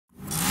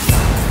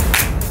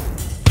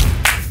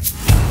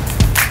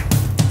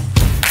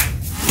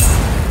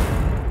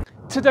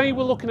Today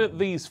we're looking at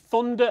these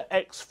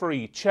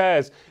ThunderX3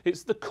 chairs.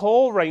 It's the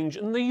Core range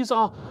and these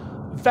are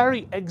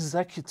very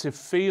executive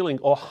feeling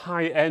or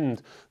high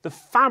end. The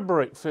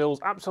fabric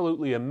feels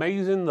absolutely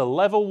amazing. The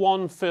level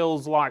one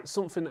feels like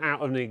something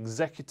out of an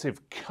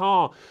executive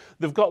car.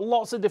 They've got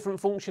lots of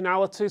different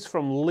functionalities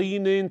from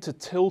leaning to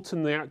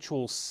tilting the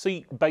actual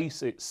seat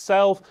base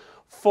itself.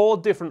 4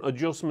 different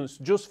adjustments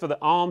just for the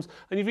arms,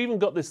 and you've even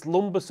got this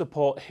lumbar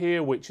support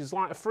here which is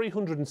like a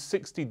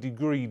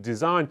 360-degree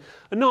design.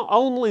 And not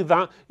only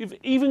that, you've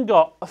even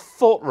got a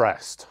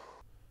footrest.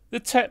 The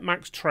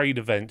TechMax trade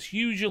event,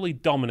 usually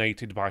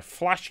dominated by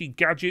flashy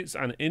gadgets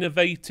and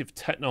innovative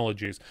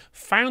technologies,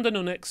 found an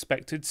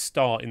unexpected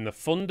star in the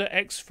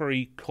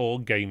ThunderX3 CORE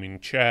gaming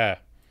chair.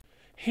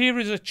 Here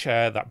is a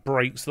chair that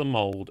breaks the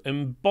mould,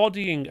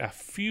 embodying a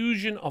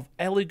fusion of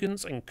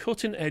elegance and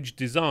cutting-edge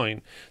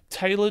design,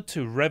 tailored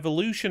to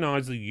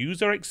revolutionise the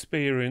user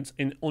experience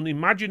in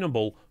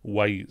unimaginable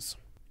ways.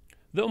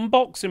 The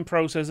unboxing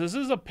process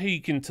is a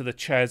peek into the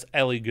chair's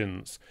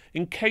elegance.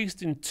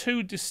 Encased in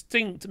 2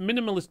 distinct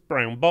minimalist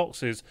brown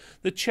boxes,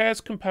 the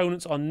chair's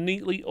components are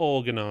neatly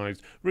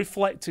organised,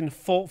 reflecting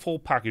thoughtful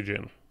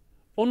packaging.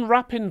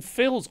 Unwrapping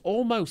feels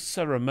almost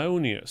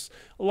ceremonious,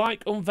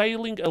 like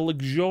unveiling a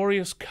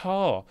luxurious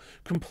car,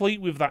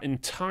 complete with that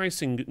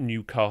enticing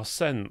new car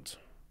scent.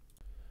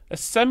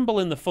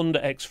 Assembling the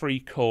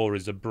ThunderX3 CORE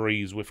is a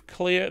breeze, with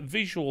clear,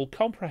 visual,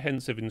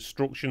 comprehensive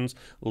instructions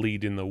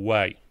leading the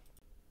way.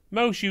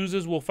 Most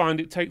users will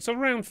find it takes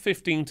around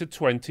 15 to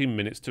 20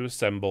 minutes to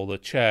assemble the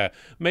chair,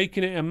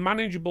 making it a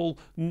manageable,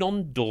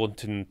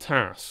 non-daunting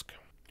task.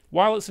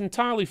 While it's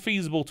entirely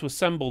feasible to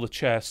assemble the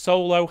chair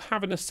solo,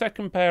 having a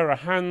second pair of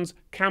hands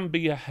can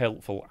be a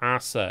helpful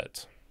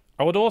asset.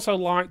 I would also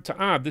like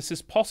to add this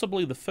is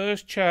possibly the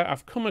first chair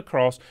I've come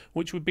across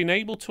which we've been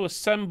able to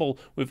assemble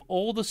with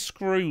all the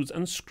screws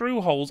and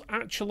screw holes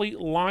actually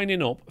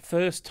lining up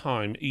first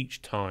time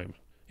each time.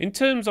 In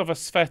terms of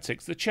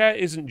aesthetics, the chair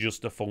isn't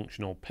just a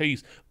functional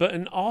piece, but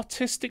an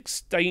artistic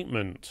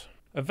statement.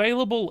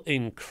 Available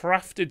in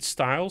crafted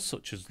styles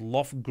such as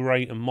loft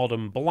grey and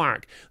modern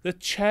black, the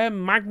chair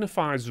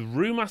magnifies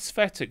room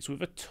aesthetics with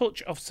a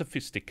touch of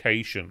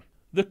sophistication.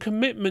 The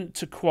commitment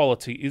to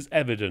quality is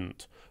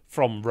evident,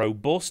 from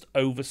robust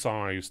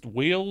oversized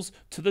wheels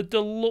to the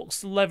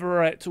deluxe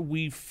leatherette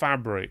weave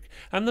fabric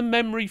and the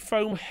memory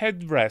foam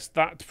headrest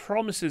that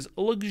promises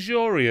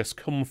luxurious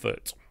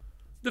comfort.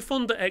 The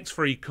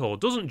ThunderX3 CORE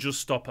doesn't just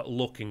stop at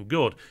looking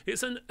good,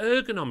 it's an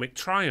ergonomic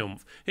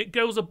triumph. It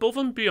goes above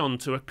and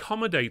beyond to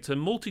accommodate a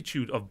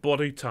multitude of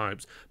body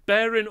types,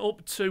 bearing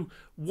up to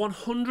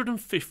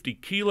 150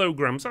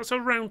 kilograms, that's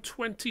around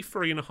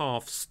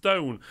 23.5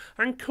 stone,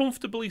 and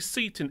comfortably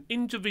seating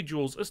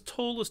individuals as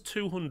tall as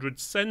 200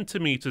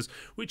 centimeters,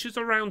 which is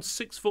around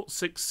 6'6",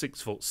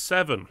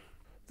 6'7".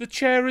 The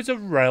chair is a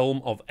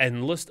realm of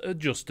endless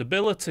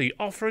adjustability,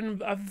 offering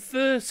a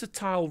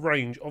versatile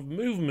range of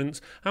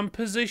movements and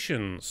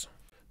positions.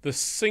 The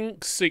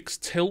Sync 6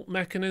 tilt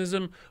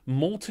mechanism,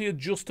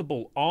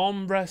 multi-adjustable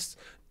armrests,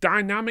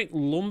 dynamic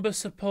lumbar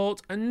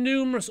support and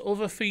numerous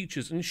other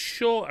features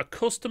ensure a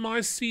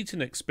customized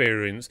seating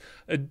experience,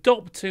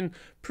 adapting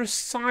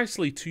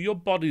precisely to your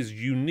body's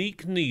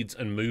unique needs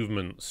and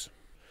movements.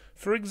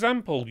 For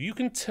example, you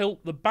can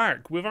tilt the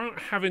back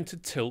without having to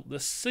tilt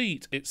the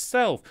seat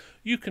itself.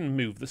 You can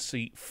move the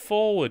seat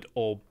forward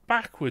or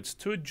backwards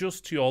to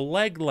adjust to your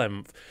leg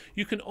length.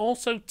 You can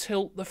also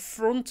tilt the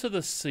front of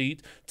the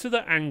seat to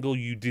the angle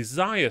you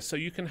desire, so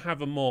you can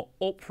have a more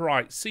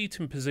upright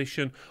seating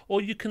position,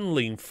 or you can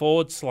lean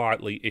forward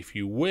slightly if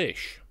you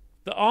wish.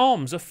 The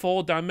arms are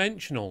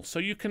 4-dimensional, so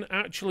you can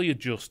actually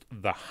adjust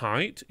the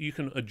height, you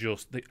can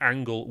adjust the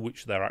angle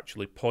which they're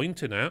actually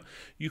pointing at,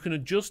 you can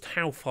adjust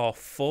how far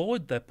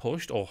forward they're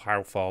pushed or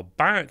how far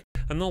back,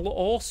 and they'll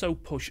also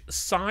push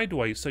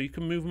sideways so you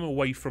can move them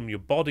away from your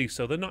body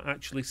so they're not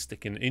actually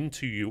sticking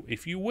into you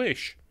if you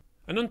wish.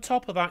 And on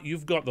top of that,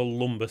 you've got the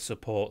lumbar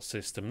support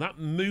system that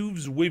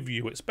moves with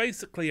you. It's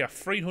basically a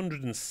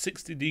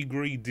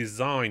 360-degree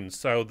design,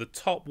 so the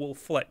top will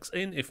flex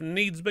in if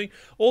needs be,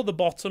 or the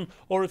bottom,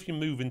 or if you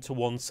move into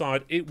one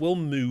side, it will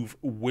move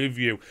with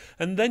you.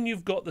 And then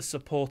you've got the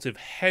supportive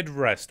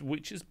headrest,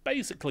 which is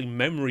basically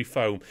memory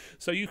foam,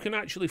 so you can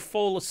actually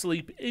fall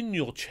asleep in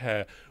your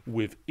chair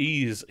with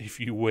ease if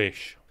you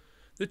wish.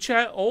 The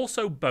chair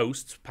also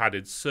boasts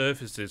padded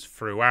surfaces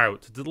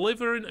throughout,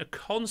 delivering a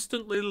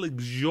constantly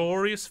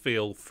luxurious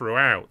feel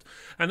throughout,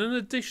 and an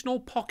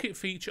additional pocket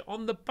feature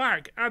on the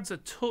back adds a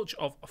touch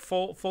of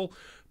thoughtful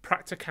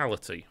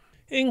practicality.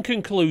 In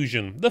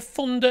conclusion, the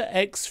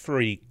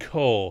ThunderX3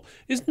 CORE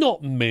is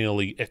not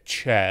merely a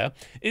chair,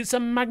 it's a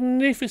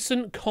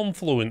magnificent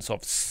confluence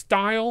of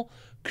style,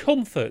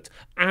 comfort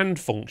and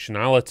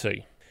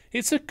functionality.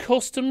 It's a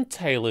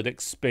custom-tailored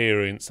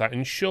experience that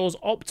ensures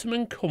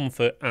optimum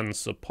comfort and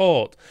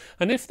support,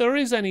 and if there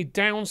is any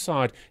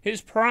downside,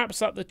 it's perhaps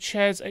that the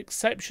chair's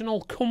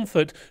exceptional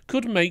comfort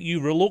could make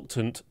you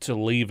reluctant to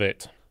leave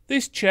it.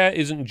 This chair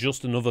isn't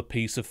just another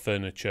piece of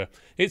furniture.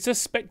 It's a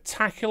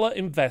spectacular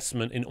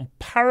investment in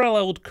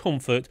unparalleled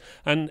comfort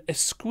and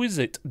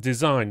exquisite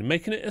design,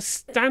 making it a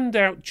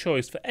standout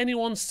choice for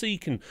anyone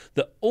seeking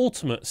the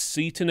ultimate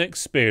seating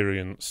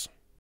experience.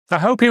 I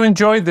hope you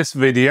enjoyed this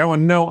video,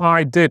 and know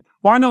I did.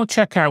 Why not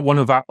check out one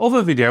of our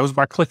other videos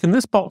by clicking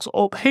this box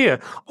up here,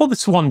 or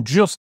this one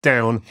just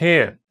down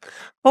here.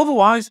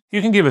 Otherwise,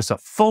 you can give us a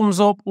thumbs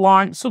up,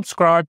 like,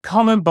 subscribe,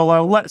 comment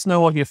below, let us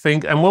know what you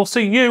think, and we'll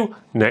see you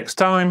next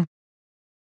time.